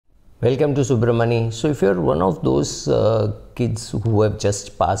Welcome to Subramani. So if you're one of those kids who have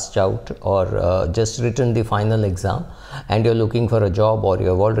just passed out or just written the final exam and you're looking for a job, or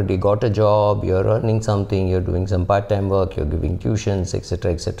you've already got a job, you're earning something, you're doing some part-time work, you're giving tuitions,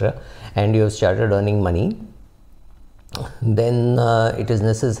 etc., and you've started earning money, then it is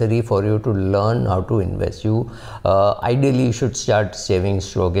necessary for you to learn how to invest. Ideally you should start saving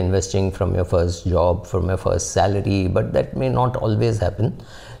stroke investing from your first job, from your first salary, but that may not always happen.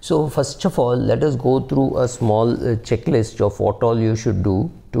 So first of all, let us go through a small checklist of what all you should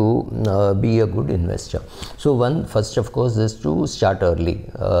do to be a good investor. So first of course is to start early.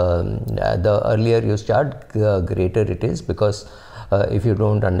 The earlier you start, greater it is, because if you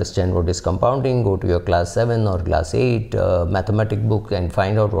don't understand what is compounding, go to your class 7 or class 8 mathematics book and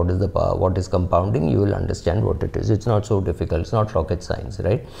find out what is compounding. You will understand what it is. It's not so difficult. It's not rocket science,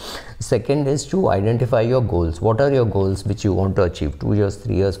 right? Second is to identify your goals. What are your goals which you want to achieve? 2 years,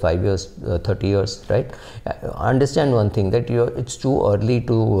 3 years, 5 years, 30 years, right? Understand one thing, that it's too early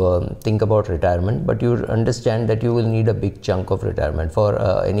to think about retirement, but you understand that you will need a big chunk of retirement. For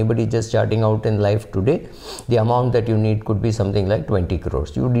anybody just starting out in life today, the amount that you need could be something like 20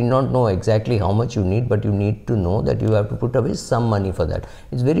 crores. You do not know exactly how much you need, but you need to know that you have to put away some money for that.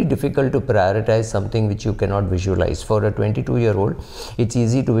 It's very difficult to prioritize something which you cannot visualize. For a 22-year-old, it's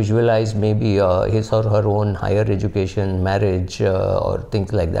easy to visualize maybe his or her own higher education, marriage, or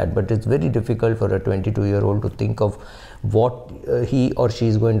things like that, but it's very difficult for a 22-year-old to think of what he or she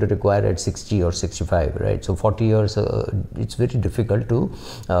is going to require at 60 or 65, right? So 40 years, it's very difficult to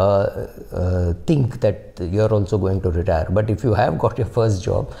think that you're also going to retire. But if you have got your first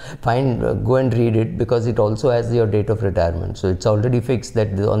job, go and read it, because it also has your date of retirement. So it's already fixed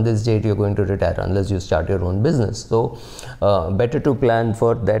that on this date you're going to retire, unless you start your own business. So better to plan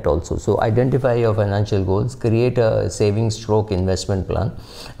for that also. So identify your financial goals, create a saving stroke investment plan.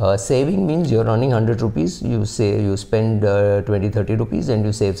 Saving means you're earning 100 rupees, you spend 20-30 rupees and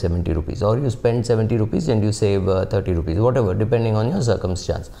you save 70 rupees, or you spend 70 rupees and you save 30 rupees, whatever, depending on your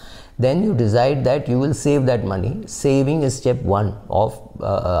circumstance. Then you decide that you will save that money. Saving is step 1 of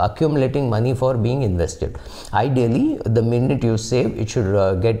accumulating money for being invested. Ideally, the minute you save, it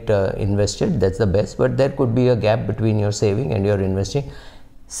should get invested. That's the best, but there could be a gap between your saving and your investing.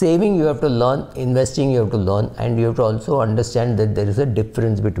 Saving you have to learn, investing you have to learn, and you have to also understand that there is a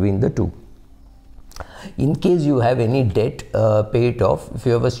difference between the two. In case you have any debt, pay it off. If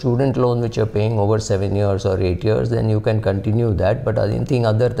you have a student loan which you're paying over 7 years or 8 years, then you can continue that. But anything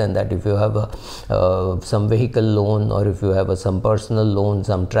other than that, if you have some vehicle loan, or if you have some personal loan,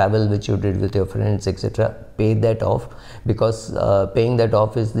 some travel which you did with your friends, etc., pay that off, because paying that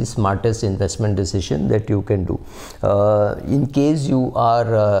off is the smartest investment decision that you can do. In case you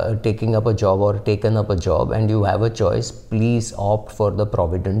are taking up a job or taken up a job and you have a choice, please opt for the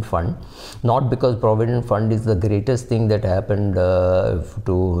Provident Fund. Not because Provident Fund is the greatest thing that happened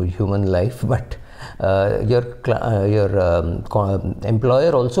to human life, but your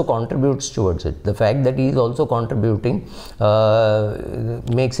employer also contributes towards it. The fact that he is also contributing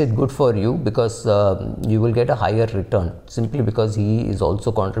makes it good for you, because you will get a higher return simply because he is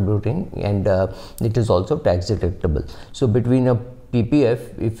also contributing, and it is also tax deductible. So between a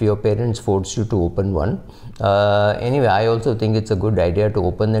PPF, if your parents force you to open one, anyway, I also think it's a good idea to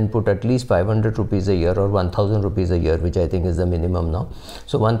open and put at least 500 rupees a year or 1000 rupees a year, which I think is the minimum now.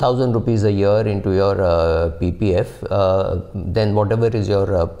 So 1000 rupees a year into your PPF, then whatever is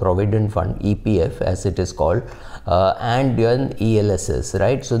your Provident Fund, EPF as it is called, and your ELSS,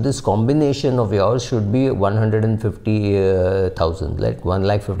 right? So this combination of yours should be 150,000, like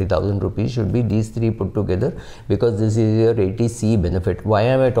 1,50,000 rupees should be these three put together, because this is your 80C benefit. Why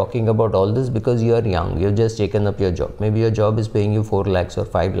am I talking about all this? Because you are young, you've just taken up your job. Maybe your job is paying you 4 lakhs or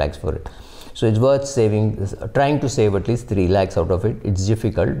 5 lakhs for it. So it's worth saving, trying to save at least 3 lakhs out of it. It's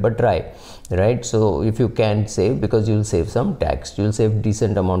difficult, but try, right? So if you can save, because you'll save some tax, you'll save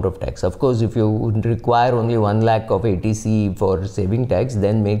decent amount of tax. Of course, if you require only 1 lakh of 80C for saving tax,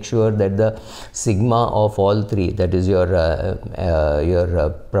 then make sure that the sigma of all three, that is your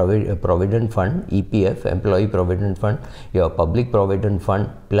Provident Fund, EPF, Employee Provident Fund, your Public Provident Fund,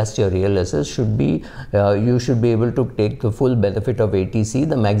 plus your ELSS should be, you should be able to take the full benefit of 80C.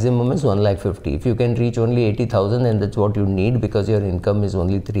 The maximum is 1,50,000. If you can reach only 80,000, and that's what you need, because your income is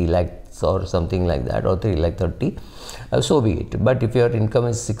only 3 lakhs or something like that, or 3,30,000, so be it. But if your income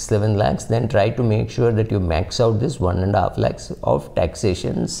is 6-7 lakhs, then try to make sure that you max out this 1.5 lakhs of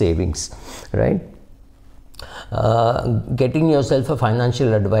taxation savings, right? Getting yourself a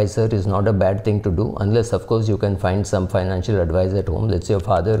financial advisor is not a bad thing to do, unless of course you can find some financial advisor at home. Let's say your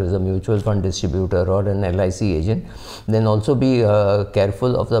father is a mutual fund distributor or an LIC agent. Then also be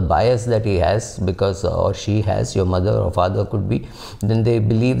careful of the bias that he has, because or she has, your mother or father could be. Then they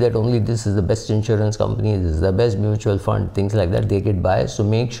believe that only this is the best insurance company, this is the best mutual fund, things like that. They get biased. So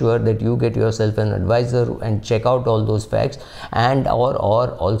make sure that you get yourself an advisor and check out all those facts, and or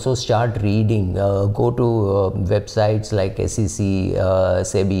also start reading. Go to websites like SEC,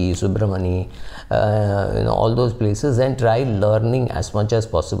 SEBI, Subramani, all those places, and try learning as much as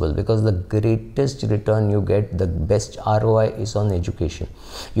possible, because the greatest return you get, the best ROI is on education.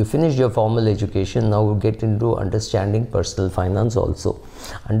 You finish your formal education, now you get into understanding personal finance also.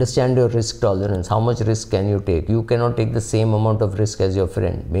 Understand your risk tolerance. How much risk can you take? You cannot take the same amount of risk as your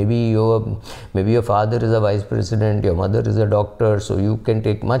friend. Maybe your father is a vice president, your mother is a doctor, so you can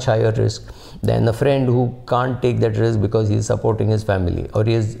take much higher risk than a friend who can't take that risk because he is supporting his family, or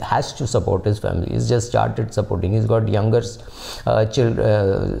he has to support his family. He's just started supporting. He's got younger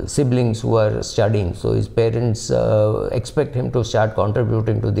siblings who are studying, so his parents expect him to start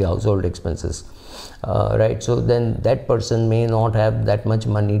contributing to the household expenses. Right, so then that person may not have that much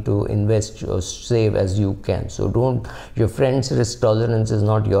money to invest or save as you can. So your friend's risk tolerance is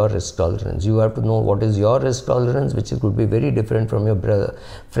not your risk tolerance. You have to know what is your risk tolerance, which could be very different from your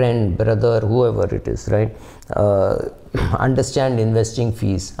friend, brother, whoever it is, right? Understand investing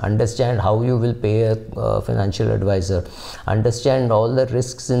fees, understand how you will pay a financial advisor, understand all the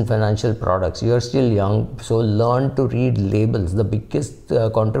risks in financial products. You are still young, so learn to read labels. The biggest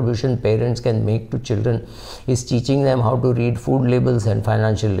contribution parents can make to children is teaching them how to read food labels and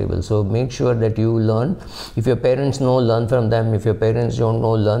financial labels. So make sure that you learn. If your parents know, learn from them. If your parents don't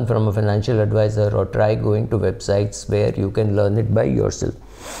know, learn from a financial advisor, or try going to websites where you can learn it by yourself.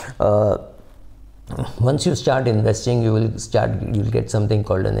 Once you start investing, you'll get something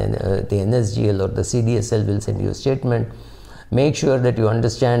called the NSGL, or the CDSL will send you a statement. Make sure that you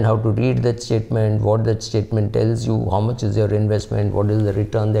understand how to read that statement, what that statement tells you, how much is your investment, what is the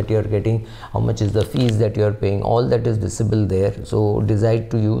return that you're getting, how much is the fees that you're paying. All that is visible there. So decide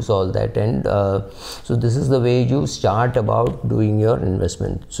to use all that, and so this is the way you start about doing your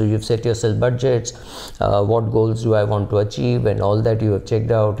investment. So you've set yourself budgets, what goals do I want to achieve, and all that you have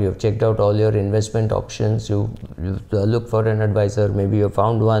checked out. You have checked out all your investment options. You look for an advisor, maybe you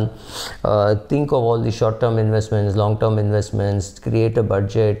found one. Think of all the short-term investments, long-term investments. Create a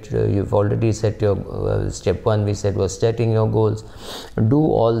budget. You've already set your step one, we said, was setting your goals. Do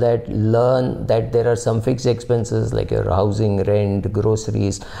all that. Learn that there are some fixed expenses like your housing, rent,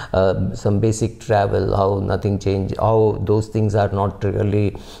 groceries, some basic travel, how nothing change, how those things are not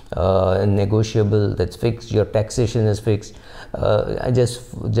really negotiable. That's fixed. Your taxation is fixed.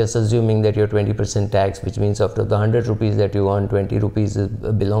 Just assuming that you're 20% tax, which means after the 100 rupees that you earn, 20 rupees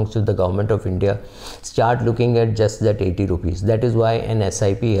belongs to the government of India. Start looking at just that 80 rupees. That is why an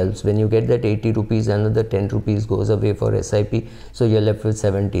SIP helps. When you get that 80 rupees, another 10 rupees goes away for SIP, so you're left with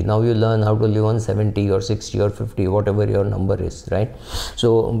 70. Now you learn how to live on 70 or 60 or 50, whatever your number is, right?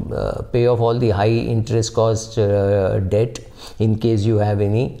 So pay off all the high interest cost debt, in case you have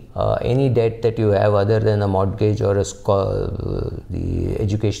any debt that you have other than a mortgage or the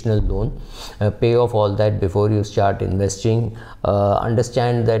educational loan. Pay off all that before you start investing.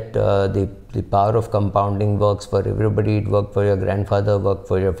 Understand that the power of compounding works for everybody. It worked for your grandfather, worked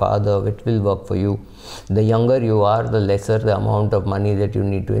for your father, it will work for you. The younger you are, the lesser the amount of money that you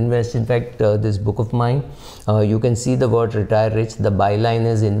need to invest. In fact, this book of mine, you can see the word retire rich. The byline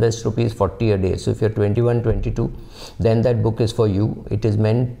is invest rupees 40 a day. So if you're 21, 22, then that book is for you. It is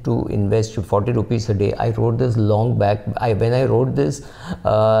meant to invest 40 rupees a day. I wrote this long back. When I wrote this,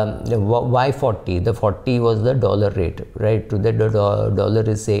 why 40? The 40 was the dollar rate, right? Today the dollar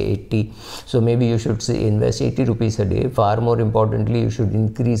is say 80. So maybe you should say invest 80 rupees a day. Far more importantly, you should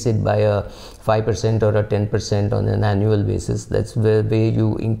increase it by a 5% or a 10% on an annual basis. That's the way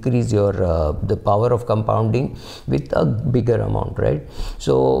you increase your the power of compounding with a bigger amount, right?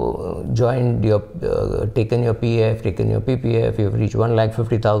 So joined your taken your PF, taken your PPF, you've reached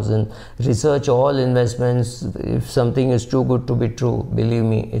 1,50,000. Research all investments. If something is too good to be true, believe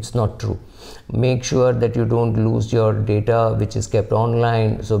me, it's not true. Make sure that you don't lose your data which is kept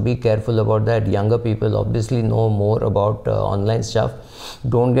online, so be careful about that. Younger people obviously know more about online stuff.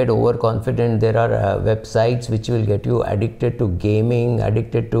 Don't get overconfident. There are websites which will get you addicted to gaming,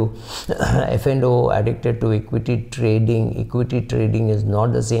 addicted to F&O, addicted to equity trading. Equity trading is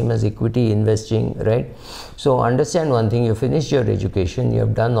not the same as equity investing, right? So understand one thing, you finished your education, you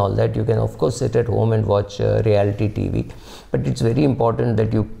have done all that. You can of course sit at home and watch reality TV, but it's very important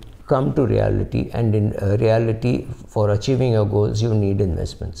that you come to reality, and in reality, for achieving your goals, you need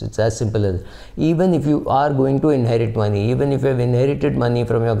investments. It's as simple as, even if you are going to inherit money, even if you have inherited money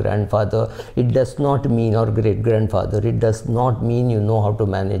from your grandfather, it does not mean, or great grandfather, it does not mean you know how to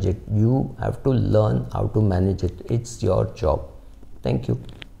manage it. You have to learn how to manage it. It's your job. Thank you.